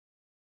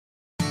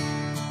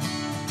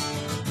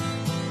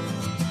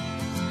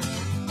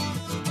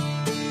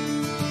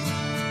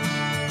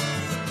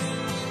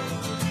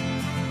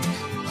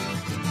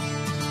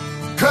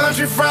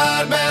Country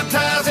fried,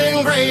 baptized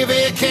in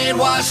gravy, can't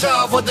wash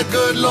off what the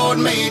good Lord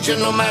made you.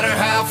 No matter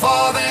how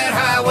far that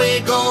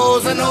highway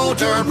goes, an old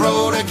dirt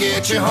road to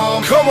get you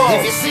home. Come on.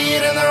 If you see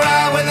it in the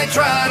eye when they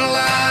try to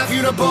lie,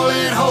 you the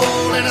bullet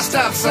hole in a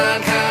stop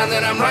sign kind,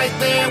 then I'm right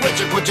there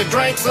with you. Put your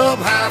drinks up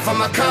high for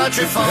my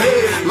country folk,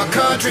 my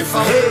country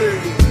folk.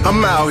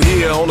 I'm out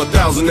here on a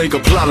 1,000-acre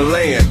plot of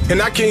land,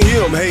 and I can't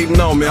hear him hating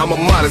on me, I'm a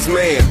modest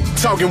man.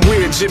 Talking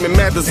weird, Jimmy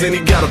Mathers, and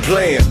he got a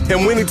plan.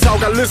 And when he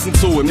talk, I listen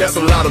to him, that's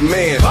a lot of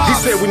man. He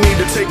said we need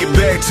to take it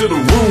back to the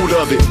root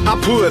of it. I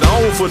put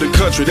on for the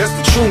country, that's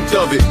the truth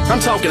of it.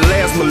 I'm talking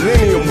last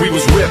millennium, we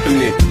was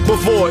repping it,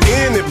 before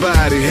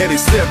anybody had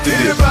accepted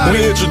it.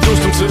 We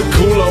introduced him to the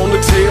cooler on the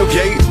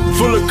tailgate,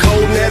 full of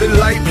cold natty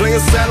light,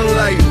 playing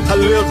satellite. I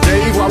live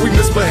Dave while we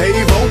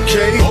misbehave,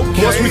 okay.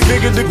 Once we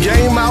figured the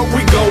game out,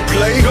 we gon'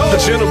 play. A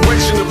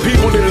generation of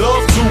people that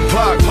love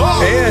Tupac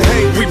and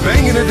Hank, we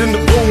banging it in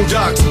the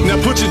boondocks. Now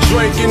put your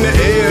drink in the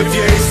air if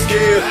you ain't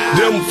scared.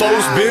 Them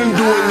folks been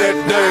doing that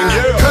thing,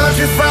 yeah.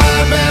 Country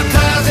fried,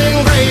 baptized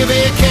in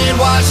gravy,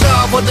 can't wash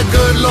off what the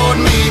good Lord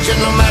made you.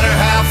 No matter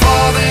how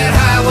far that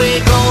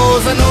highway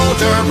goes, an old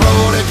dirt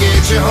road to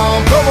get you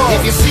home. Come on.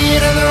 If you see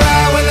it in the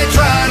eye when they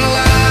try to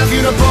lie,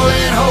 you the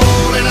bullet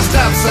hole in a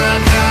stop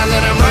sign kind,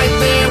 then I'm right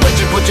there with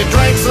you. Put your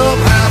drinks up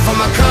high for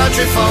my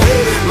country folk,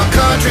 my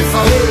country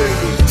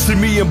folk. See,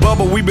 me and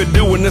Bubba, we been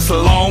doing this a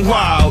long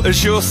while. It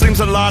sure seems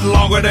a lot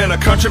longer than a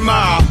country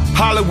mile.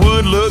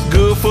 Hollywood look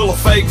good, full of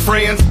fake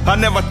friends. I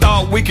never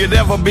thought we could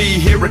ever be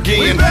here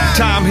again.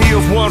 Time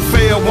heals, one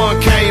fell,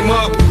 one came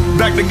up.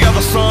 Back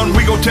together, son,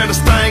 we gon' tear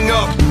this thing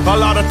up. A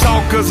lot of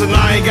talkers and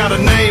I ain't gotta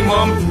name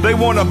them. They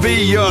wanna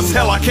be us,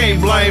 hell I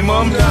can't blame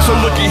them. So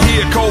looky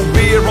here, cold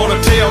beer on a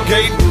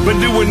tailgate.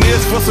 Been doing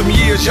this for some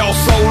years, y'all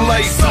so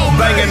late.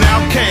 Banging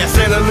Outkast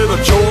and a little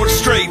George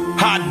Strait.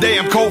 Hot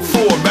damn, Colt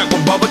Ford, back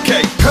with Bubba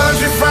K.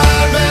 Country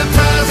fried,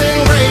 baptized in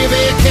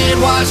gravy, can't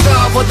wash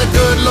off what the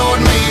good Lord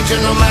made you.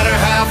 No matter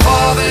how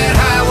far that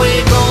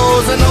highway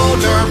goes, an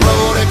old dirt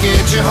road to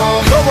get you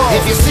home. Come on.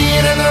 If you see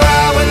it in the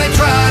eye when they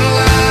try to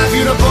lie,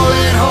 you the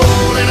bullet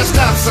hole in a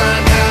stop sign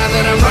kind,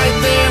 then I'm right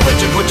there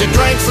with you. Put your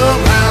drinks up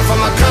high for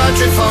my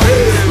country folk,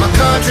 my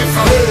country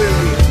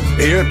folk.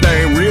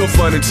 Everything real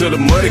funny till the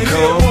money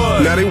come.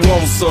 Now they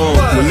want some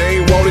when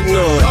they ain't wanted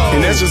none.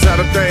 And that's just how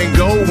the thing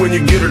go when you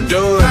get her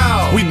done.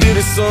 We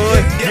did it, son.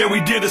 Yeah, we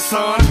did it,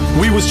 son.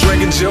 We was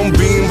drinking Jim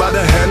Beam by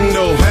the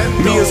handle.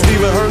 Me and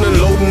Steven Hernan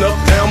loading up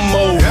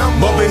ammo.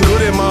 Bumping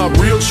good in my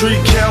real tree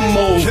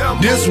camo.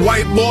 This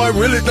white boy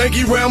really think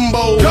he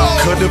Rambo.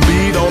 Cut the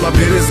beat on, I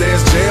bet his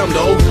ass jammed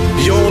though.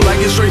 You don't like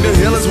it, straight to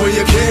hell is where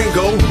you can't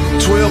go.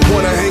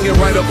 12-pointer hanging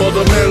right up on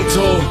the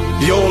mantle.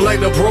 You don't like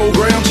the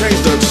program, change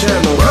the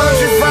channel.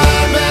 Country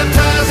fried,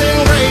 baptized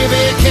in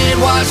gravy, can't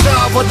wash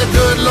off what the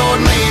good Lord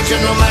made you.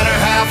 No matter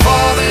how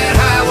far that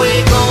highway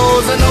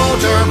goes, an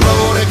old dirt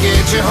road to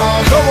get you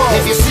home. Come on.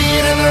 If you see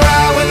it in the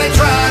eye when they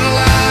try to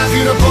lie,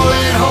 you the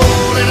bullet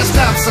hole in a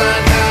stop sign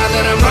kind,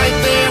 then I'm right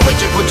there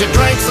with you. Put your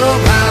drinks up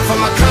high for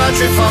my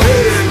country folk,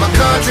 my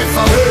country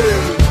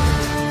folk.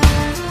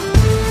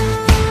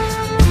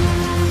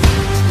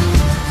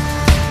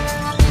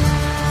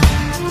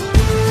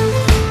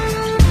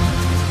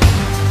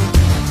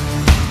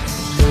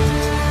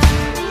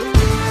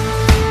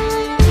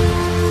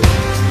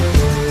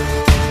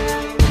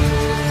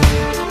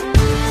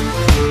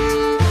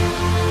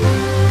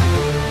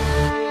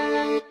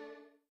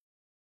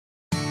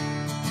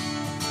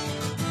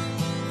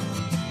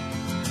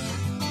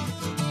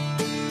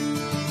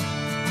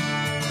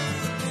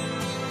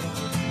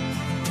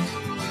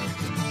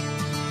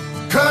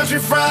 Country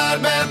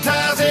fried,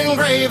 baptized in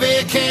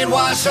gravy, can't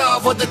wash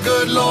off what the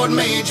good Lord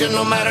made you.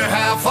 No matter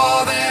how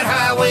far that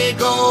highway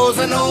goes,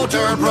 an old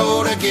dirt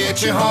road to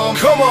get you home.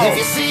 Come on. If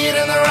you see it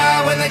in the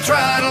eye when they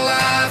try to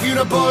lie, you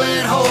the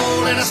bullet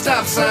hole in a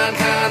stop sign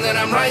kind, then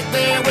I'm right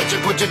there with you.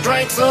 Put your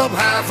drinks up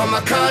high for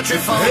my country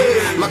folk,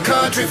 my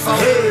country folk.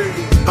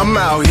 I'm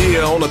out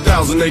here on a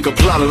 1,000-acre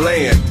plot of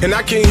land, and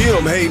I can't hear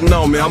him hating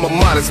on me, I'm a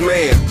modest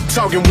man.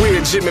 Talking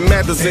weird, Jimmy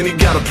Mathers, and he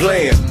got a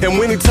plan. And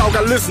when he talk,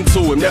 I listen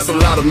to him, that's a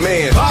lot of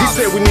man. He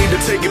said we need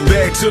to take it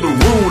back to the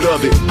root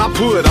of it. I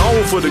put on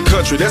for the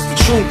country, that's the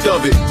truth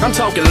of it. I'm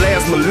talking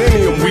last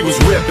millennium, we was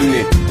repping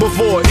it,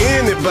 before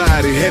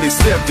anybody had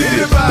accepted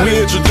it. We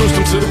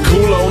introduced him to the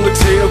cooler on the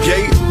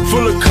tailgate,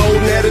 full of cold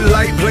natty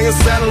light, playing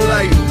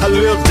satellite. I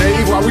live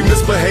Dave while we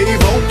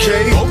misbehave,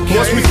 okay.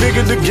 Once we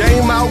figured the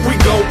game out, we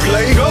gon'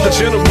 play. A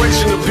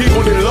generation of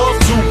people that love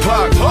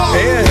Tupac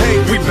and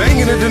Hank, we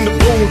banging it in the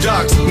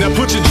boondocks. Now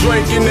put your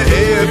drink in the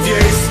air if you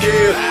ain't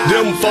scared.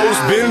 Them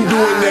folks been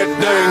doing that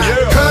thing,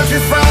 yeah.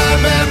 Country fried,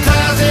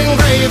 baptized in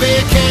gravy,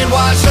 can't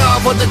wash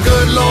off what the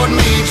good Lord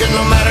made you.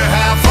 No matter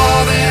how far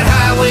that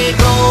highway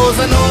goes,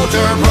 an old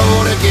dirt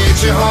road to get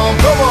you home.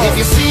 Come on. If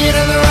you see it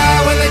in the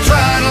eye when they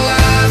try to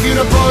lie, you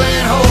the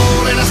bullet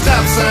hole in a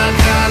stop sign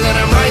kind, then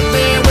I'm right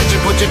there with you.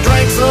 Put your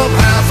drinks up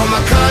high for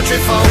my country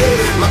folk,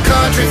 my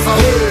country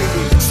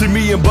folk. See,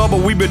 me and Bubba,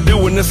 but we've been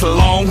doing this a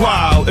long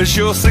while. It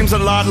sure seems a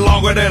lot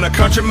longer than a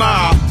country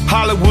mile.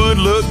 Hollywood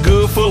look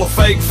good, full of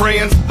fake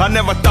friends. I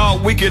never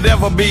thought we could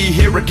ever be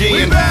here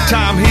again.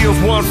 Time heals,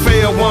 one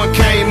fell, one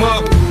came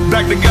up.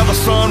 Back together,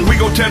 son, we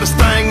gon' tear this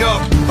thing up.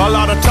 A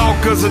lot of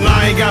talkers and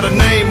I ain't gotta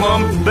name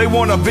them. They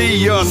wanna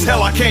be us,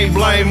 hell I can't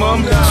blame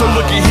them. So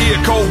looky here,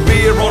 cold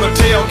beer on a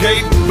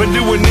tailgate. Been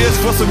doing this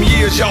for some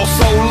years, y'all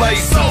so late.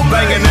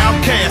 Banging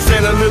Outkast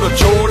and a little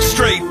George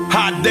Strait.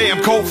 Hot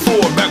damn, Colt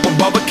Ford back with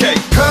Bubba K.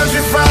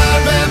 Country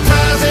fried,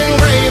 baptized in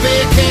gravy,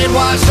 can't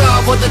wash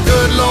off what the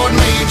good Lord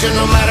made you.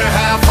 No matter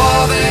how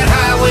far that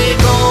highway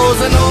goes,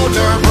 an old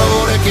dirt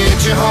road to get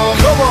you home.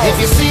 If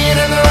you see it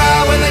in their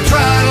eye when they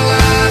try to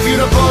lie, if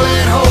you'd a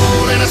bullet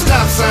hole in a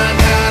stop sign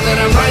guy, then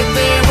I'm right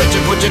there with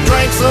you. Put your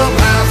drinks up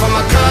high for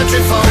my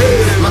country folk,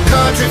 my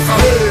country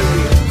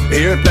folk.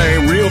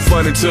 Everything real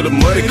funny till the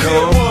money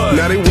come.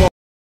 Now they want